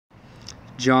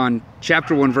John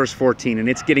chapter 1 verse 14, and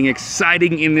it's getting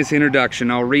exciting in this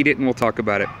introduction. I'll read it and we'll talk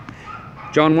about it.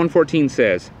 John 1:14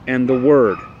 says, "And the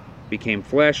Word became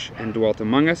flesh and dwelt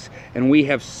among us, and we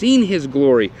have seen his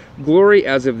glory, glory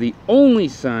as of the only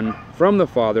Son from the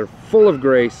Father, full of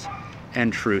grace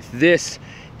and truth." This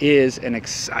is an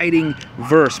exciting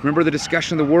verse. Remember the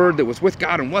discussion of the Word that was with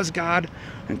God and was God,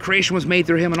 and creation was made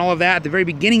through him and all of that. At the very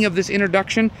beginning of this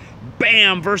introduction,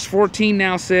 bam, verse 14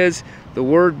 now says, the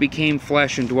Word became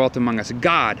flesh and dwelt among us.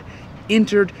 God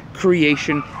entered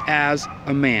creation as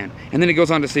a man. And then it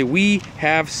goes on to say, we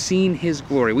have seen his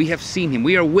glory. We have seen him.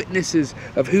 We are witnesses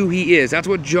of who he is. That's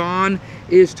what John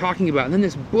is talking about. And then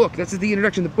this book, that's the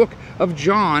introduction, the book of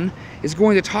John is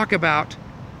going to talk about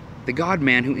the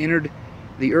God-man who entered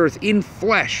the earth in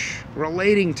flesh,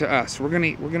 relating to us. We're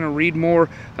gonna read more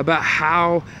about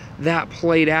how that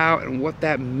played out and what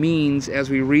that means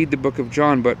as we read the book of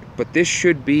John, but this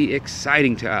should be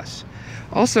exciting to us.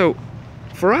 Also,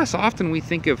 for us, often we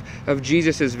think of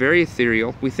Jesus as very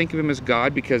ethereal. We think of him as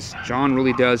God because John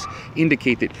really does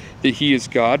indicate that he is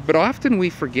God, but often we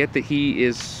forget that he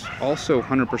is also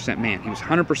 100% man. He was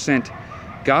 100%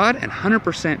 God and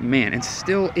 100% man, and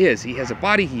still is. He has a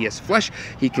body, he has flesh,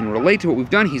 he can relate to what we've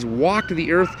done. He's walked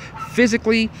the earth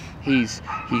physically, he's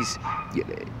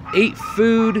ate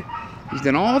food, he's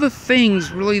done all the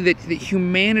things really that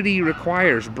humanity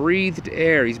requires. Breathed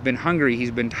air, he's been hungry,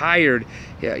 he's been tired,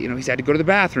 he's had to go to the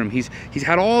bathroom, he's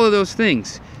had all of those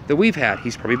things that we've had.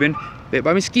 He's probably been bit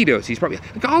by mosquitoes, he's probably,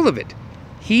 like all of it.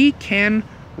 He can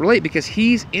relate because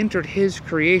he's entered his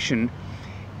creation.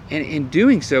 And in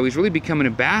doing so, he's really become an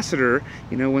ambassador.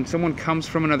 When someone comes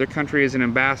from another country as an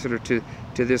ambassador to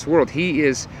this world, he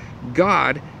is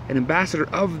God, an ambassador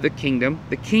of the kingdom,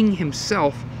 the king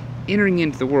himself entering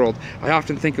into the world. I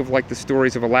often think of like the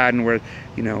stories of Aladdin where,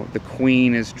 the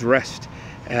queen is dressed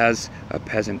as a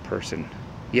peasant person,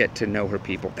 yet to know her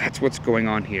people. That's what's going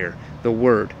on here. The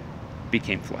Word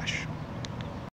became flesh.